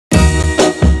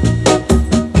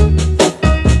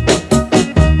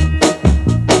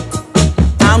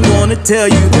tell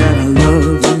you that I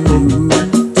love you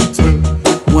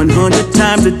 100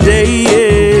 times a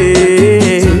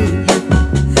day.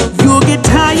 You'll get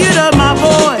tired of my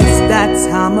voice, that's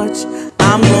how much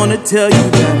I'm gonna tell you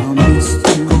that I miss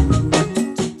you.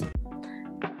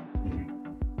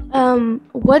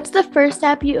 What's the first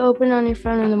app you open on your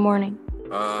phone in the morning?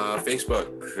 Facebook.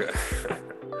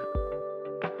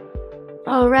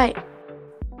 All right.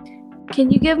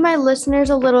 Can you give my listeners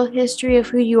a little history of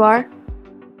who you are?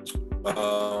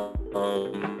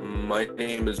 My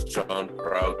name is Jon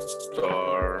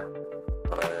Proudstar.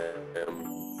 I am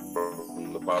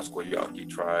from the Pasquayaqui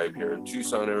tribe here in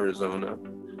Tucson, Arizona.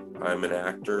 I'm an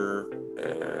actor,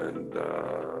 and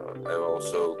I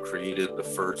also created the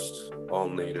first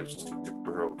all-native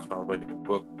superhero comic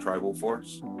book, Tribal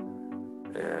Force.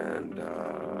 And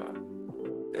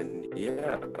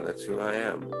yeah, that's who I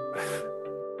am.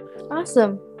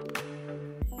 Awesome.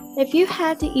 If you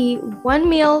had to eat one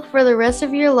meal for the rest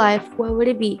of your life, what would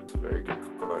it be? That's a very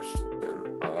good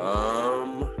question.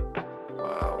 Wow.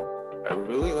 I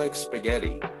really like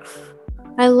spaghetti.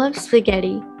 I love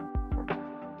spaghetti.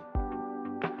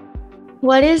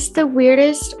 What is the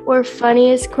weirdest or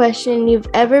funniest question you've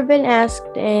ever been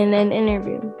asked in an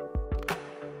interview?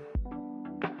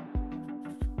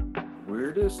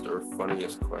 Weirdest or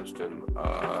funniest question?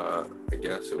 I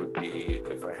guess it would be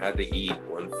if I had to eat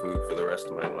one food for the rest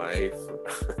of my life.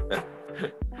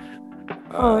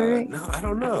 All right. No, I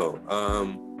don't know.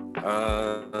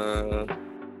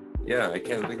 Yeah, I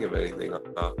can't think of anything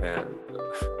offhand.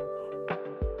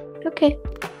 Okay.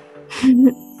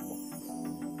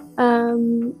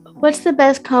 What's the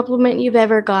best compliment you've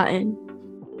ever gotten?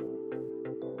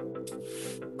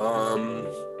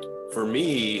 For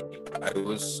me, I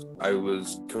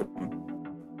was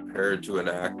compared to an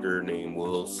actor named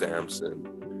Will Sampson,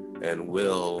 and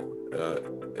Will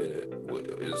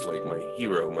is like my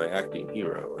hero, my acting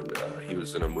hero, and he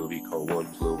was in a movie called One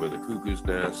Flew Over the Cuckoo's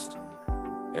Nest,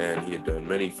 and he had done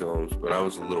many films, but I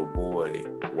was a little boy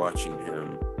watching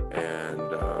him, and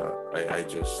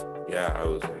I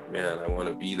was like, man, I want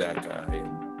to be that guy.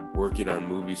 And working on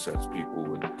movie sets, people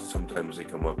would sometimes they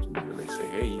come up to me and they say,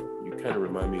 hey, you kind of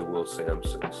remind me of Will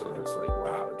Sampson. So it's like,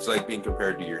 wow, it's like being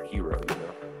compared to your hero, you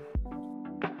know?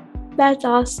 That's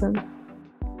awesome.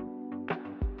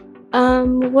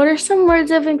 What are some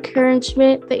words of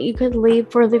encouragement that you could leave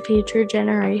for the future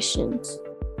generations?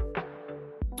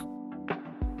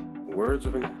 Words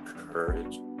of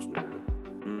encouragement.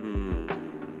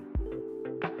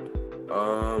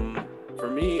 For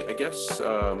me, I guess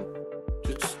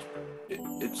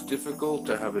it's difficult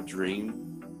to have a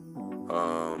dream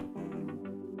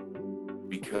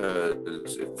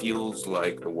because it feels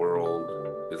like the world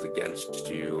is against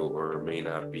you or may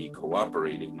not be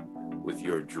cooperating with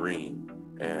your dream,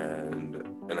 and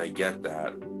I get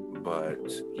that,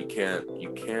 but you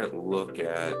can't look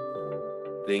at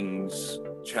things,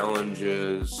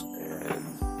 challenges, and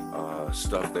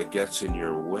stuff that gets in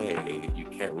your way. You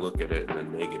can't look at it in a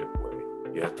negative way.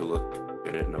 You have to look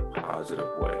at it in a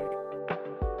positive way.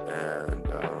 And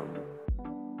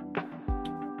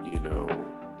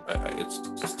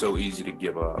it's so easy to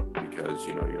give up because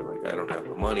you're like, I don't have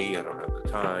the money, I don't have the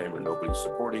time, or nobody's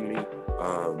supporting me.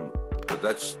 But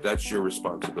that's your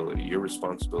responsibility. Your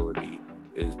responsibility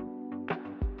is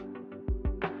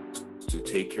to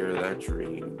take care of that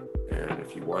dream, and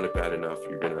if you want it bad enough,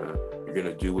 you're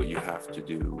gonna do what you have to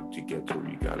do to get to where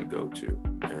you gotta go to.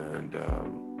 And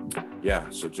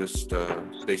so just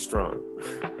stay strong.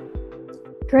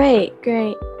 Great.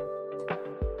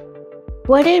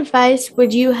 What advice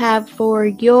would you have for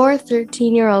your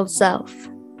 13-year-old self?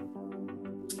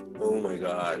 Oh my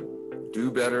God,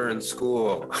 do better in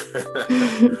school.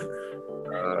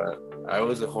 I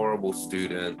was a horrible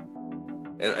student,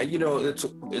 and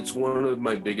it's one of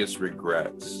my biggest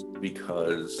regrets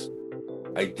because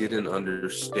I didn't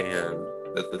understand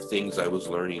that the things I was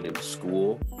learning in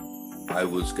school I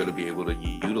was going to be able to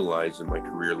utilize in my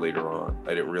career later on. I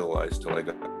didn't realize till I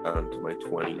got into my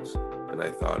 20s, and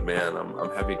I thought, man, I'm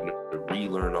having to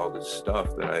relearn all this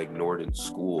stuff that I ignored in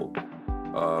school.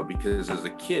 Because as a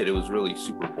kid, it was really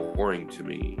super boring to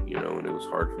me, and it was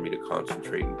hard for me to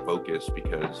concentrate and focus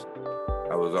because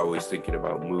I was always thinking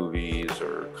about movies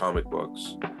or comic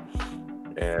books.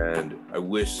 And I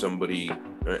wish somebody,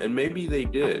 and maybe they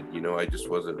did, I just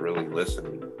wasn't really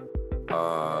listening.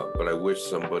 But I wish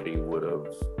somebody would have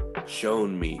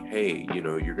shown me, hey,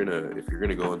 if you're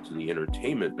gonna go into the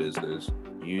entertainment business,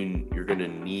 you're gonna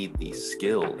need these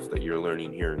skills that you're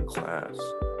learning here in class.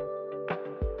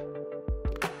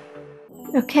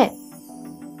 Okay.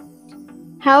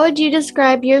 How would you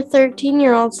describe your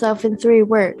 13-year-old self in 3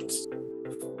 words?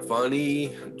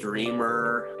 funny,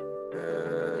 dreamer,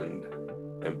 and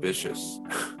ambitious.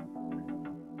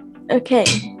 Okay.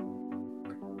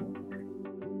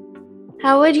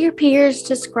 How would your peers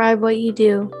describe what you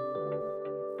do?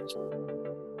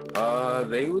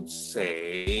 They would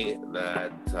say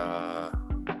that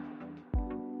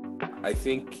I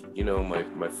think,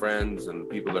 my friends and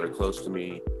people that are close to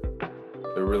me,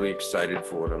 they're really excited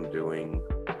for what I'm doing.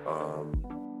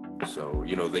 So,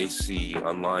 they see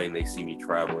online, they see me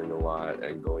traveling a lot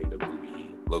and going to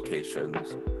movie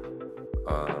locations.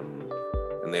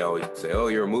 And they always say, "Oh,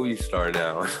 you're a movie star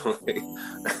now."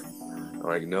 I'm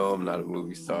like, "No, I'm not a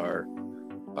movie star."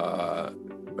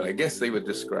 But I guess they would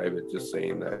describe it just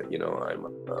saying that,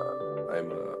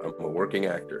 I'm a working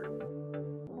actor.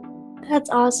 That's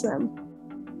awesome.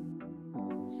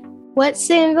 What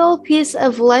single piece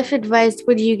of life advice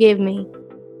would you give me?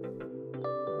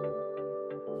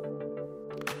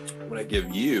 What I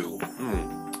give you?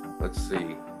 Let's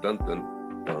see. Dun, dun,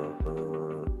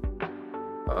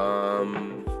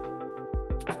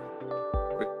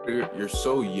 you're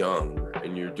so young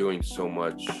and you're doing so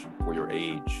much for your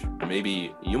age.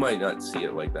 Maybe you might not see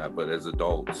it like that, but as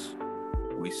adults,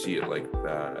 we see it like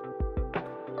that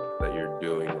you're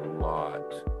doing a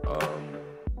lot.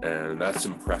 And that's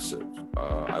impressive.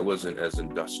 I wasn't as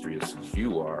industrious as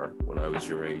you are when I was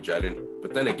your age.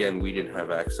 But then again, we didn't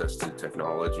have access to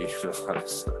technology and a lot of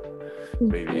stuff.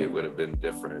 Maybe it would have been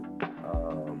different.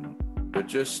 But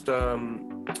just,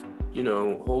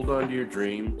 hold on to your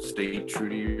dream, stay true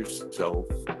to yourself,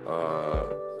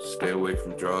 stay away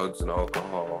from drugs and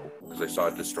alcohol, because I saw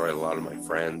it destroy a lot of my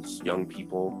friends, young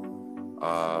people.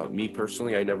 Me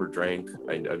personally, I never drank.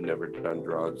 I've never done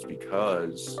drugs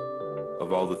because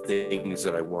of all the things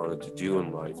that I wanted to do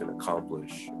in life and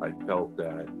accomplish. I felt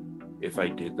that if I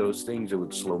did those things, it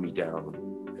would slow me down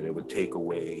and it would take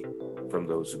away from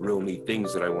those real neat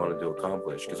things that I wanted to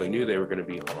accomplish, because I knew they were going to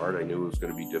be hard. I knew it was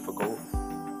going to be difficult.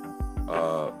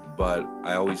 But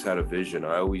I always had a vision.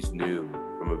 I always knew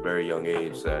from a very young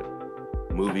age that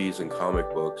movies and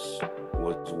comic books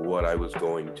was what I was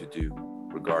going to do,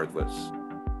 regardless,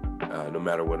 no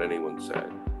matter what anyone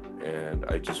said. And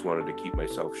I just wanted to keep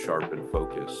myself sharp and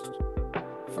focused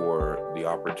for the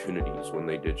opportunities when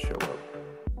they did show up.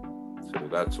 So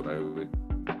that's what I would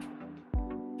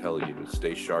tell you, to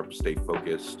stay sharp, stay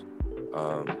focused,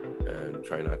 and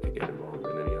try not to get involved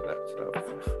in any of that stuff.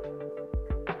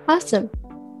 Awesome.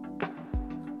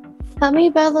 Tell me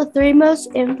about the 3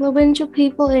 most influential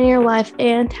people in your life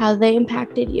and how they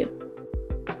impacted you.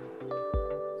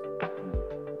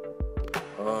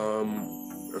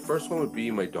 The first one would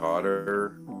be my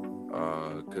daughter,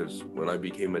 because when I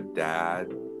became a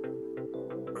dad,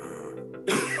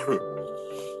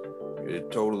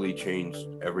 it totally changed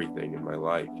everything in my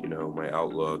life, my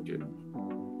outlook and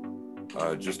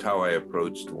just how I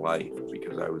approached life,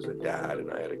 because I was a dad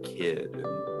and I had a kid, and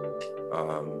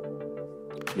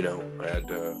I had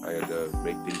to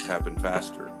make things happen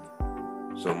faster.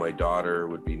 So my daughter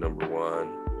would be number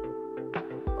 1.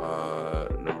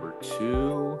 Number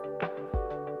 2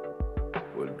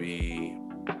 would be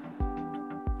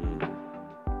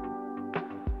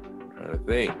trying to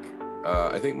think.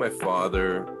 I think my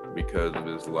father, because of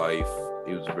his life,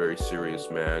 he was a very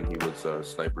serious man. He was a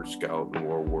sniper scout in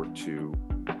World War II,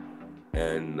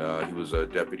 and he was a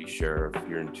deputy sheriff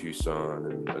here in Tucson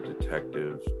and a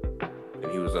detective,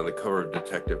 and he was on the cover of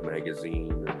Detective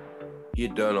magazine, and he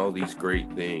had done all these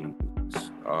great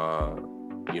things,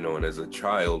 and as a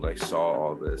child I saw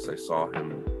all this. I saw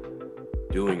him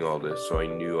doing all this, so I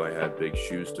knew I had big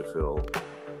shoes to fill.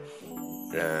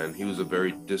 And he was a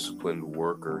very disciplined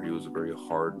worker. He was a very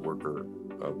hard worker.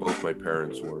 Both my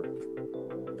parents were.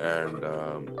 And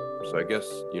so I guess,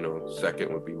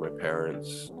 second would be my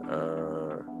parents.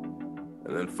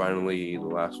 And then finally,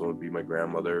 the last one would be my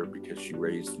grandmother, because she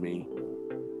raised me.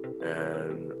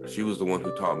 And she was the one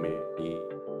who taught me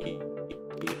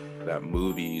that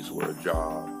movies were a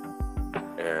job.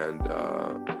 And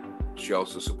she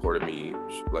also supported me.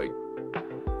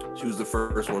 She was the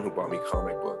first one who bought me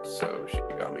comic books, so she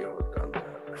got me hooked on that.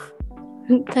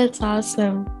 That's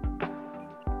awesome.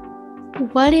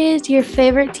 What is your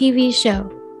favorite TV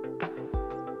show?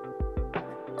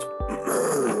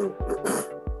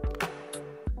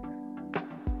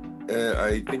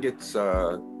 I think it's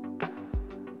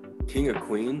King of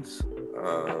Queens.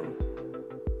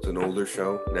 It's an older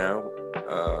show now,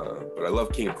 but I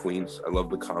love King of Queens. I love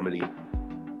the comedy.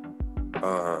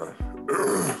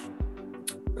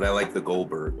 And I like the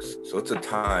Goldbergs. So it's a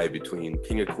tie between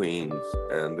King of Queens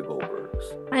and the Goldbergs.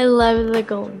 I love the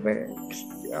Goldbergs.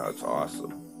 Yeah, it's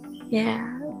awesome.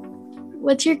 Yeah.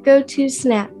 What's your go-to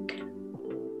snack?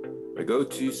 My My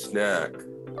go-to snack,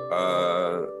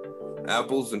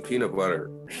 apples and peanut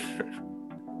butter.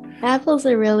 Apples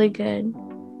are really good.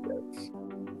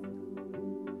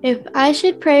 If I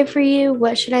should pray for you,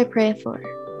 what should I pray for?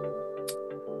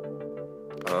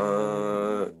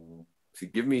 To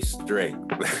give me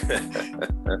strength.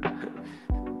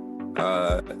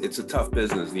 It's a tough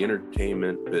business, the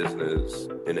entertainment business,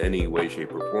 in any way,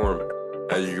 shape, or form.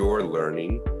 As you're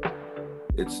learning,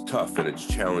 it's tough and it's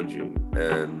challenging.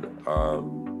 And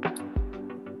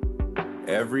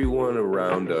everyone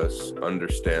around us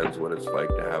understands what it's like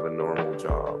to have a normal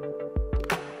job.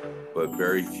 But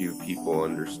very few people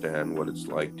understand what it's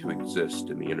like to exist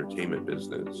in the entertainment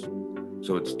business.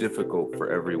 So it's difficult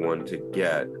for everyone to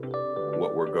get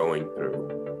what we're going through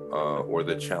or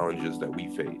the challenges that we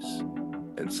face.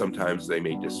 And sometimes they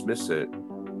may dismiss it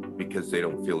because they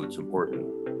don't feel it's important.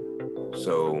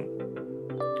 So,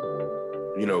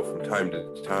 you know, from time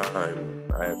to time,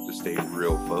 I have to stay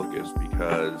real focused,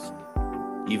 because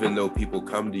even though people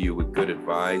come to you with good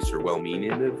advice or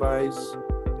well-meaning advice,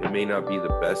 it may not be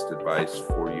the best advice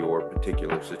for your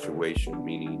particular situation,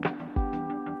 meaning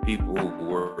people who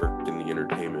work in the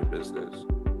entertainment business.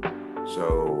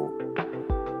 So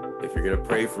if you're gonna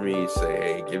pray for me, say,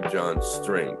 hey, give Jon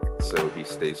strength so he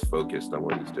stays focused on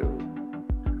what he's doing.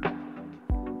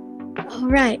 All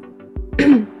right.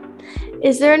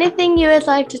 Is there anything you would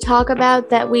like to talk about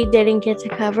that we didn't get to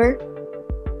cover?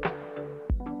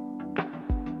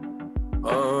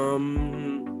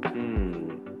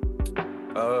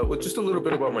 Well, just a little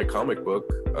bit about my comic book.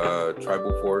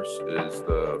 Tribal Force is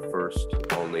the first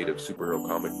all-native superhero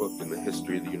comic book in the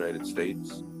history of the United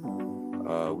States.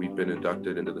 We've been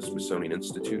inducted into the Smithsonian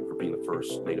Institute for being the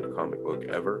first native comic book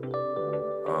ever,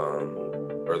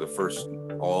 or the first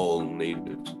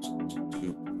all-native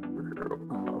superhero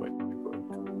comic book.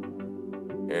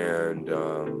 And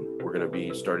we're going to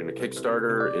be starting a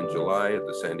Kickstarter in July at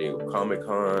the San Diego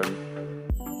Comic-Con,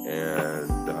 and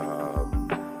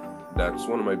that's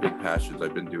one of my big passions.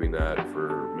 I've been doing that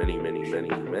for many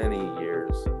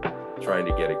years, trying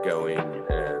to get it going,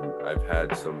 and I've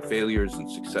had some failures and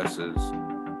successes,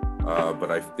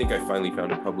 but I think I finally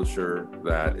found a publisher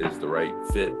that is the right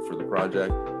fit for the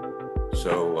project.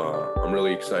 So I'm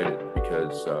really excited,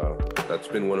 because that's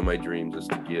been one of my dreams, is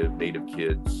to give Native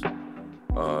kids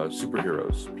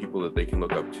superheroes, people that they can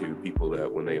look up to, people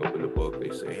that when they open the book, they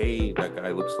say, hey, that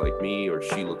guy looks like me, or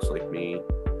she looks like me.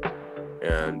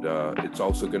 And it's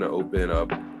also going to open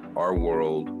up our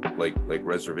world, like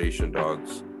Reservation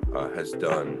Dogs has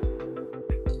done.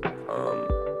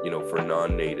 You know, for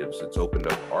non-natives, it's opened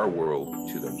up our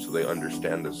world to them, so they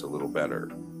understand us a little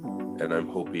better. And I'm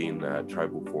hoping that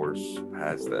Tribal Force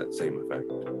has that same effect.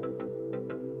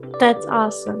 That's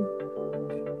awesome.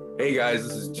 Hey guys,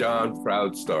 this is Jon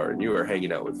Proudstar, and you are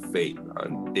hanging out with Faith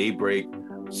on Daybreak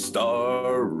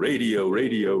Star Radio.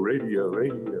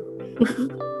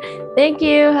 Thank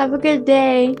you. Have a good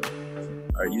day. All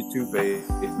right, you too, Faith.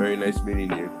 It's very nice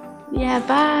meeting you. Yeah,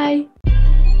 bye.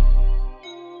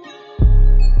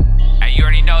 Hey, you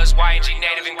already know it's YG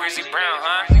Native and Grizzly Brown,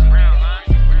 huh?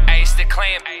 Hey, it's the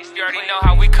clan. You already know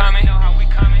how we coming. Yeah.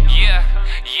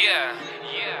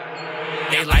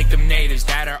 They like them natives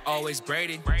that are always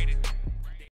braided.